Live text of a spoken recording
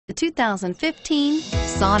The 2015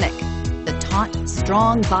 Sonic. The taut,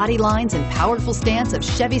 strong body lines and powerful stance of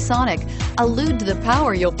Chevy Sonic allude to the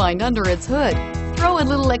power you'll find under its hood. Throw a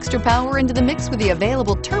little extra power into the mix with the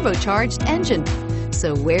available turbocharged engine.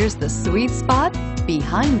 So where's the sweet spot?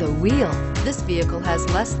 Behind the wheel. This vehicle has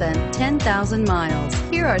less than 10,000 miles.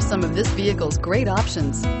 Here are some of this vehicle's great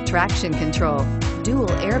options: traction control, dual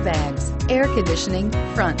airbags, air conditioning,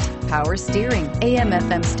 front, power steering,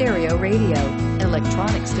 AM/FM stereo radio,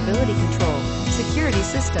 electronic stability control, security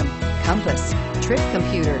system, compass, trip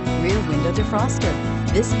computer, rear window defroster.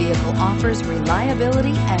 This vehicle offers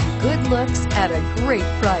reliability and good looks at a great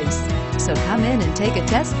price. So come in and take a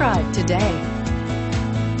test drive today.